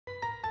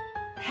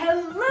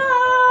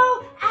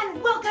Hello,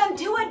 and welcome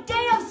to a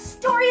day of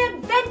story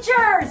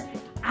adventures.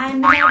 I'm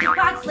the Magic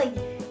Box Lady,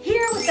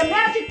 here with the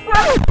Magic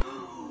Box.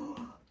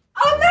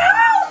 A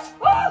mouse!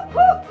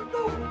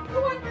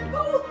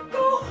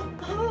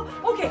 Go.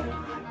 Okay,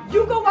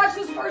 you go watch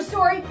this first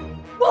story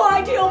while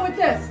I deal with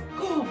this.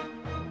 Go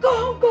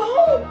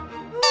home.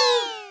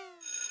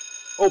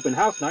 Open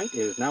house night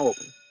is now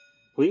open.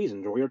 Please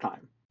enjoy your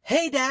time.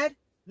 Hey, Dad,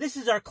 this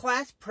is our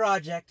class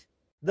project,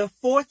 the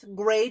 4th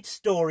grade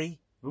story.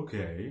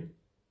 Okay.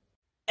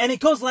 And it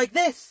goes like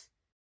this.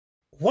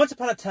 Once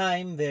upon a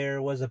time,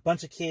 there was a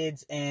bunch of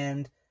kids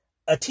and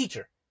a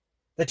teacher.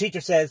 The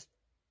teacher says,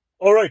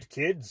 "All right,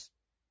 kids,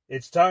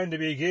 it's time to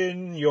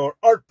begin your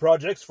art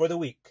projects for the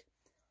week."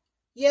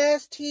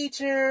 "Yes,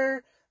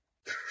 teacher."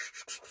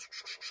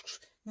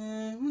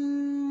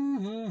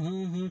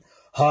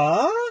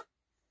 Huh?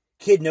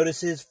 Kid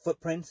notices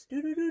footprints.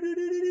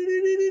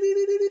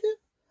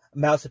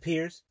 Mouse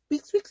appears.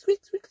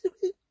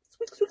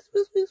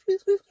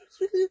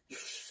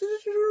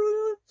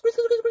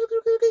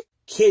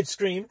 Kids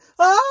scream,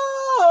 "Ah!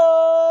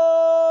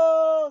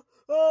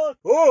 Oh!"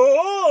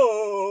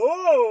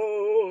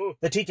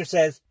 The teacher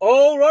says,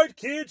 "All right,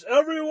 kids,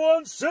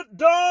 everyone sit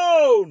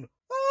down."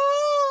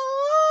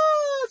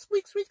 "Ah!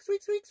 Squeak, squeak,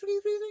 squeak, squeak,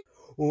 squeak, squeak."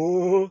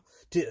 Oh,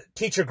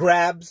 teacher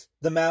grabs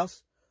the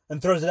mouse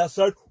and throws it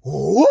outside.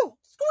 Oh,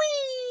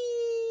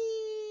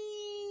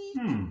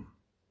 squeak!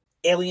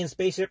 Alien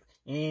spaceship.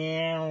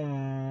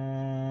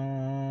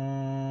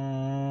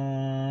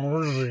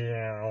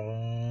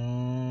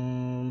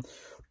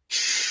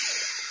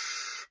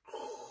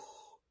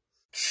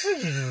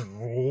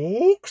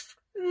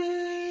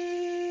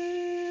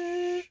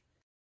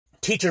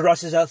 Teacher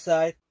rushes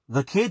outside.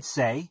 The kids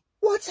say,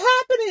 "What's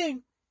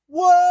happening?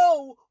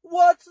 Whoa,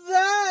 what's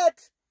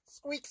that?"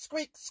 Squeak,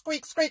 squeak,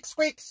 squeak, squeak,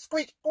 squeak,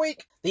 squeak,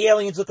 squeak. The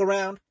aliens look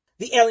around.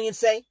 The aliens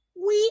say,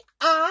 "We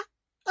are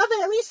a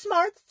very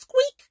smart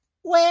squeak.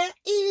 Where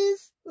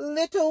is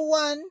little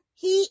one?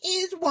 He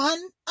is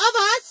one of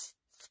us.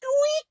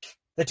 Squeak."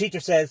 The teacher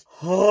says,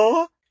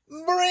 "Huh?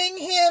 Bring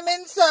him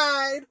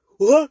inside."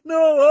 "What?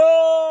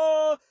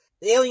 No!"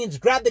 The aliens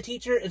grab the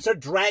teacher and start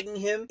dragging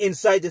him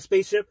inside the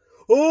spaceship.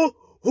 "Oh,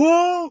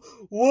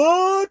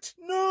 what?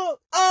 No!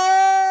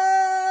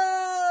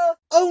 Ah!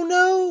 Oh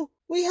no!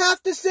 We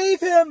have to save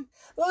him!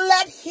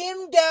 Let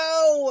him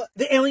go!"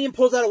 The alien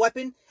pulls out a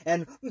weapon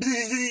and...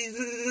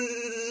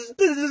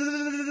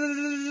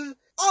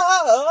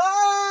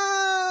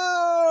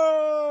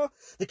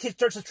 The kid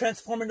starts to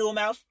transform into a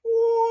mouse.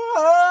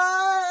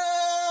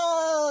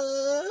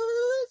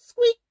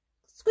 Squeak,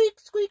 squeak,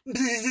 squeak.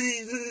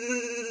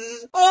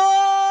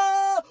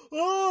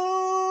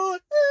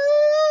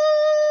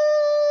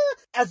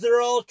 As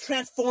they're all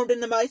transformed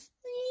into mice.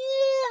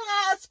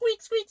 Squeak,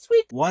 squeak,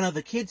 squeak. One of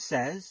the kids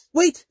says,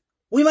 "Wait,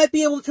 we might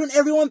be able to turn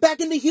everyone back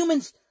into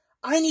humans.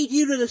 I need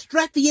you to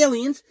distract the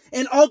aliens,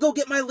 and I'll go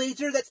get my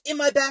laser that's in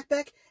my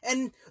backpack,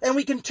 and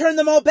we can turn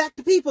them all back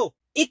to people.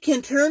 It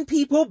can turn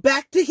people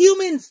back to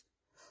humans."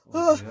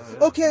 Yeah.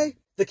 Okay.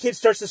 The kid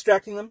starts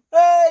distracting them.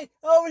 "Hey,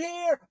 over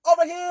here,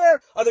 over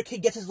here." Other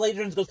kid gets his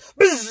laser and goes,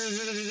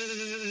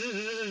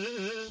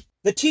 "Bzzz."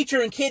 The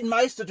teacher and kid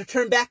mice start to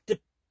turn back to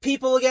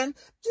people again.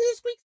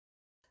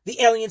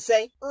 The aliens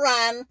say,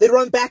 "Run." They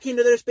run back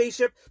into their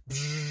spaceship.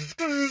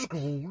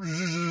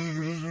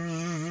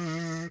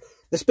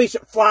 The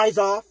spaceship flies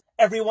off.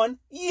 Everyone,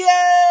 yay!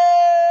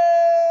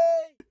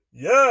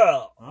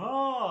 Yeah!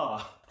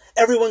 Ah!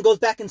 Everyone goes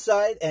back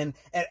inside and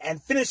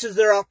finishes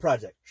their art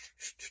project.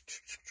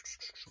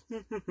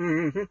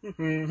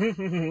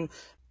 And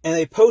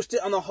they post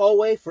it on the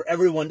hallway for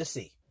everyone to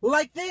see.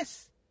 Like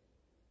this.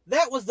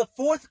 That was the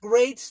 4th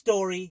grade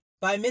story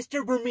by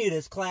Mr.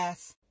 Bermuda's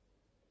class.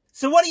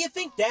 So what do you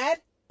think,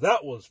 Dad?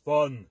 That was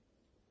fun.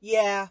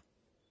 Yeah.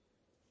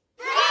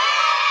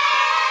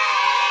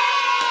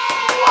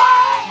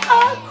 What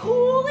a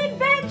cool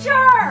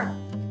adventure!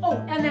 Oh,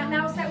 and that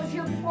mouse that was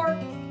here before,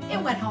 it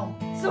went home,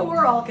 so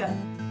we're all good.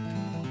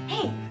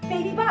 Hey,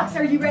 Baby Box,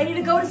 are you ready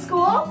to go to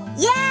school?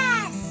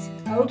 Yes!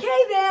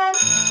 Okay then.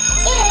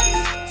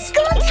 It's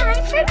school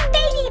time for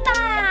Baby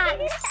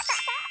Box!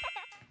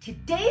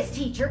 Today's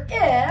teacher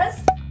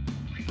is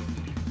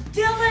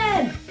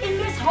Dylan in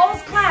Miss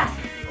Hall's class,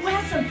 who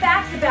has some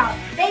facts about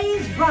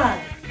FaZe Rug.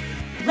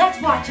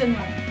 Let's watch and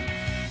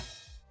learn.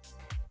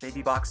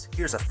 Baby Box,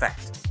 here's a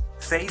fact.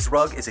 FaZe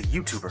Rug is a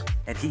YouTuber,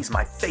 and he's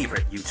my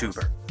favorite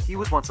YouTuber. He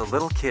was once a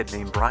little kid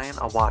named Brian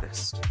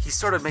Awadis. He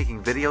started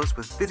making videos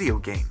with video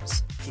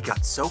games. He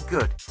got so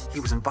good, he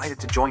was invited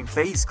to join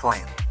FaZe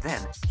Clan.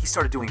 Then, he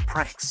started doing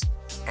pranks.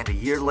 And a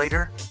year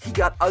later, he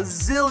got a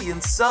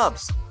zillion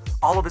subs.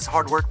 All of his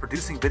hard work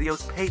producing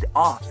videos paid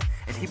off,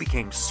 and he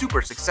became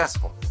super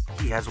successful.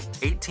 He has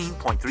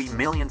 18.3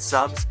 million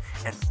subs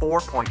and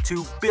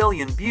 4.2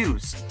 billion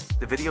views.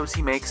 The videos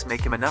he makes make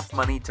him enough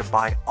money to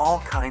buy all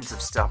kinds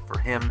of stuff for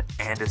him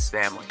and his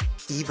family.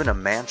 Even a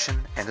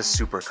mansion and a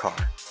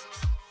supercar.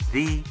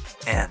 The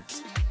end.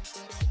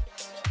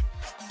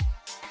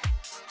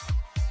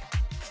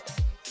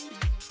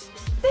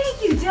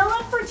 Thank you,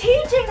 Dylan, for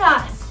teaching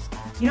us.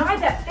 You know, I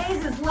bet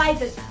Faze's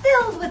life is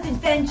filled with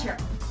adventure.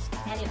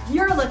 And if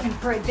you're looking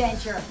for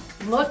adventure,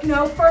 look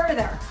no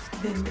further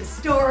than the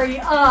story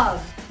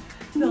of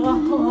the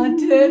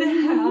haunted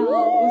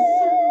house.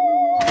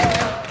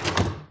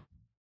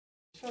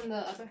 From the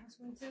other house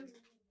we went to?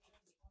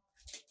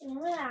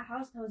 Remember that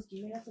house that was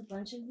giving us a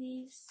bunch of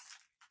these?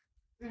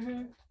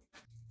 Mm-hmm.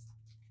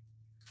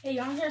 Hey, you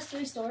want to hear a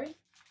scary story?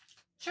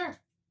 Sure.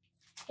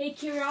 Hey,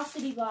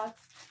 Curiosity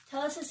Box,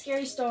 tell us a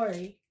scary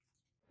story.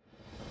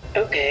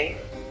 Okay,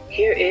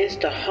 here is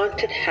the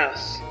haunted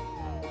house.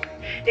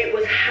 It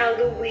was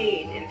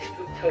Halloween in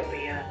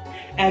Spooktopia.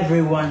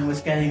 Everyone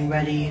was getting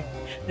ready.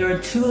 There were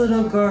two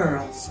little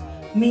girls,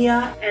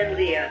 Mia and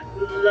Leah,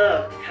 who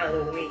loved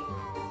Halloween.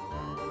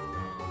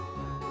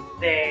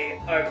 They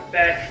are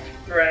best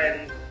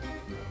friends.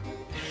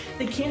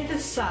 They can't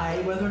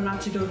decide whether or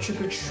not to go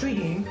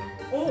trick-or-treating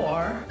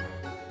or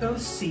go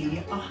see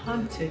a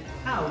haunted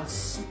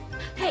house.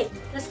 Hey,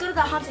 let's go to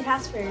the haunted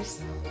house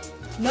first.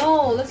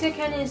 No, let's get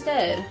candy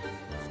instead.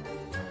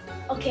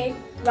 Okay,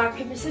 rock,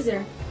 paper,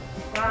 scissors.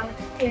 Rock,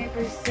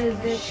 paper,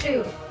 scissors,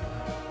 shoot.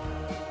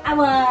 I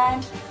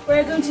won.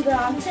 We're going to the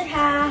haunted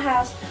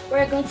house.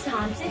 We're going to the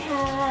haunted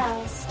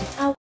house.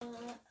 I won.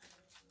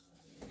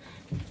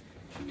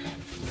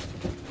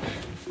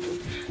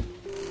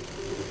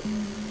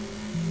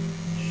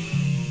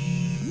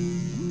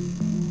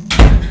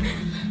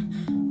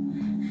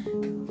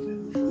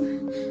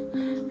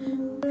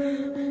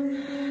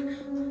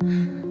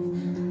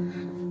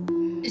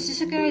 Is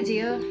this a good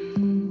idea?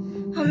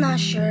 I'm not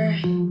sure.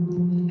 I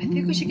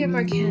think we should get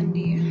more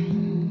candy.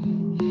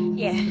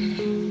 Yeah.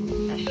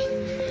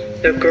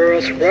 The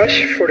girls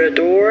rush for the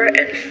door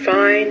and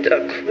find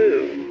a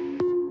clue.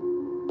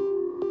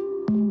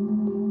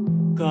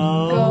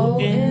 Go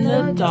in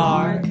the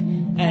dark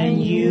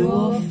and you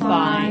will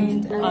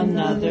find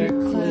another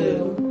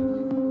clue.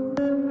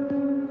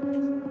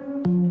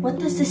 What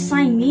does this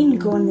sign mean,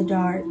 go in the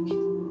dark?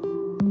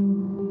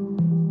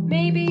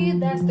 Maybe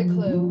that's the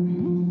clue.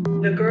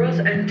 The girls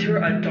enter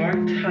a dark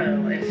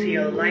tunnel and see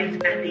a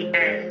light at the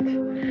end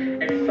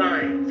and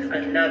find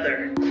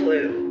another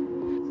clue.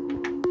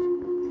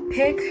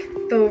 Pick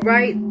the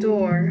right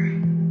door.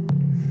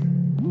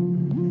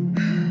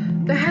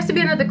 There has to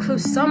be another clue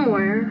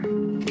somewhere.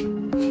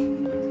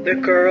 The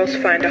girls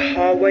find a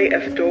hallway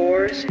of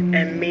doors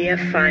and Mia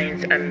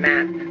finds a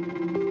map.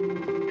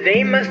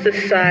 They must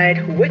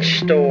decide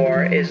which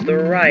door is the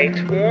right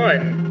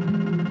one.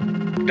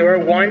 Door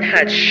 1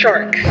 had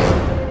sharks.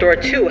 Door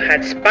 2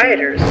 had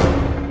spiders.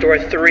 Door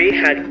 3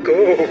 had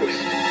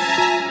ghosts.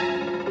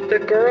 The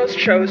girls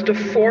chose the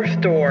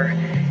 4th door,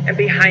 and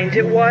behind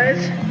it was...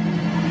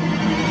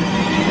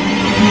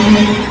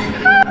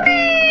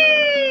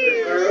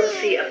 The girls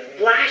see a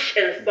flash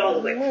and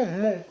follow it,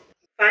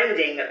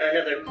 finding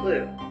another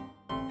clue.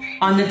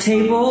 On the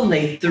table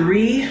lay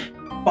 3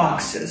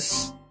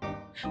 boxes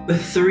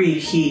with 3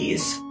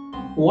 keys.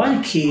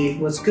 One key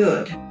was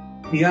good,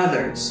 the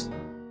others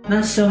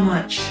not so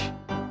much.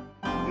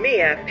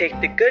 Mia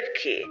picked the good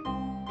key,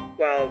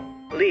 while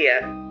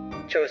Leah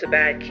chose a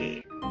bad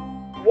key.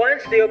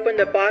 Once they opened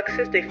the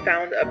boxes, they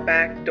found a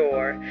back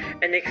door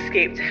and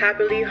escaped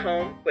happily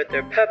home with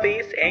their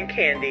puppies and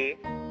candy.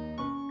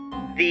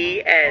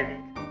 The end.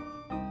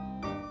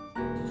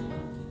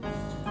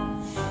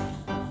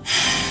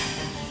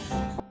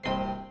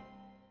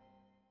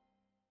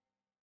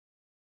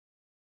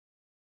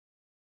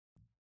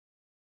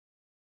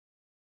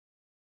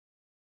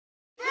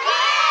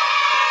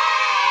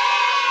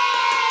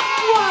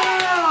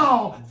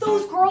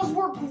 Those girls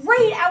were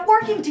great at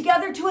working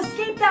together to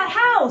escape that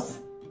house.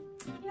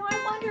 You know, I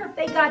wonder if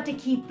they got to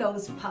keep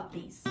those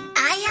puppies.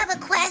 I have a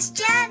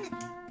question.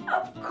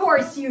 Of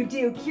course you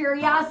do,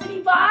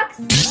 Curiosity Box.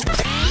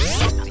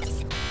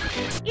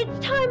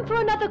 It's time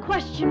for another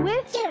question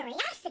with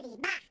Curiosity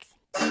Box.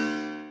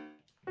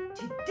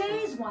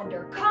 Today's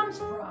wonder comes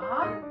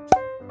from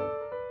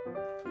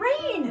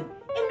Rain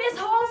in Miss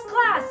Hall's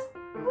class,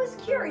 who was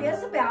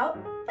curious about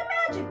the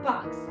magic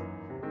box.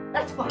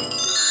 Let's watch.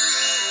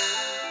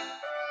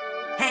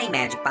 Hey,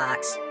 Magic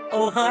Box.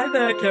 Oh, hi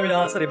there,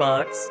 Curiosity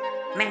Box.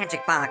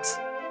 Magic Box,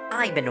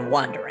 I've been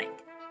wondering,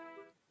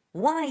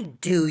 why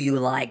do you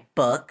like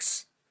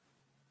books?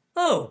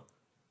 Oh,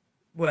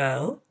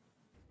 well...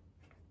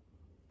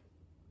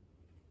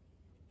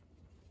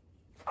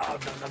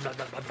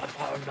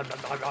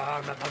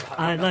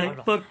 I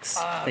like books,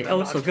 they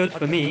are so good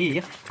for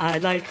me. I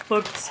like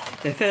books,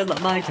 they fill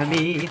up my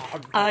tummy.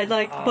 I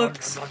like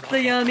books,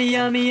 they yummy,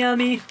 yummy,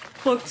 yummy.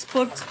 Books,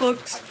 books,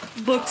 books,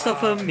 books are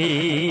for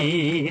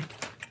me.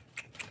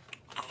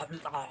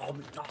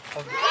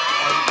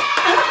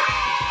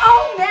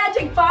 Oh,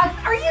 Magic Box,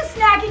 are you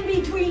snacking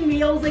between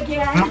meals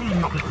again?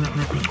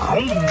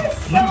 You're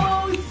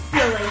so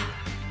silly.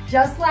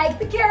 Just like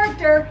the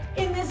character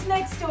in this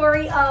next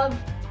story of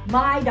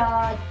My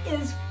Dog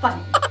is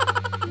Funny.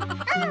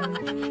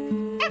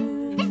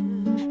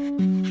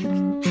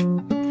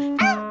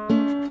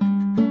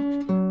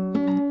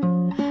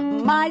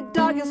 My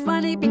dog is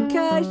funny because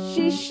because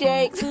she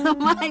shakes.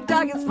 My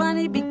dog is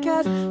funny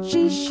because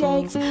she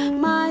shakes.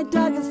 My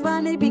dog is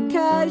funny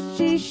because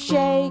she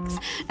shakes.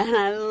 And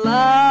I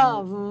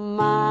love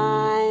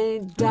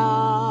my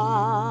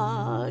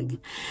dog.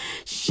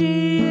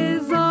 She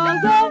is all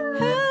the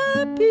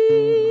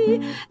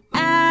happy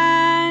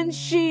and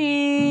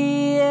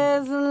she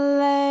is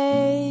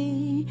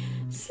lazy.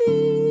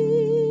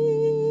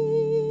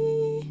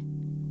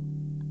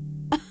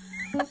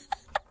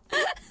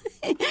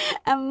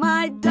 And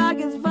my dog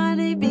is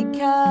funny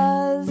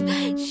because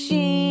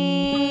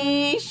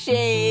she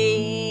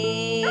shakes.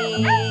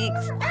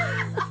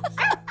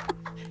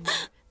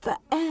 The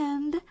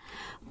end.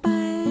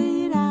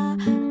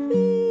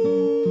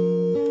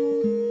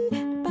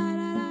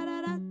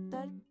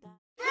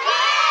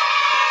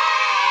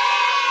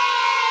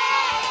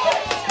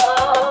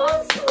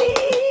 So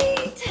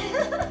sweet.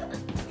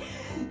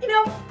 You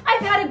know,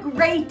 I've had a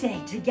great day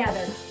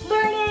together,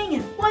 learning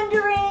and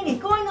wondering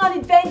and going on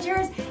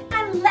adventures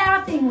and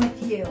laughing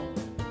with you.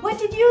 What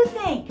did you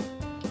think?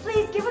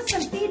 Please give us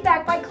some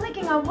feedback by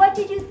clicking on what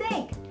did you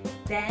think.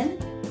 Then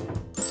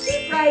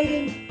keep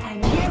writing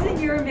and using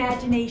your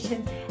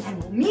imagination,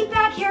 and we'll meet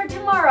back here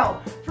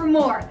tomorrow for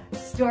more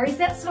Stories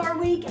That Soar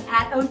Week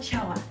at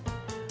Ochoa.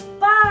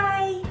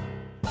 Bye!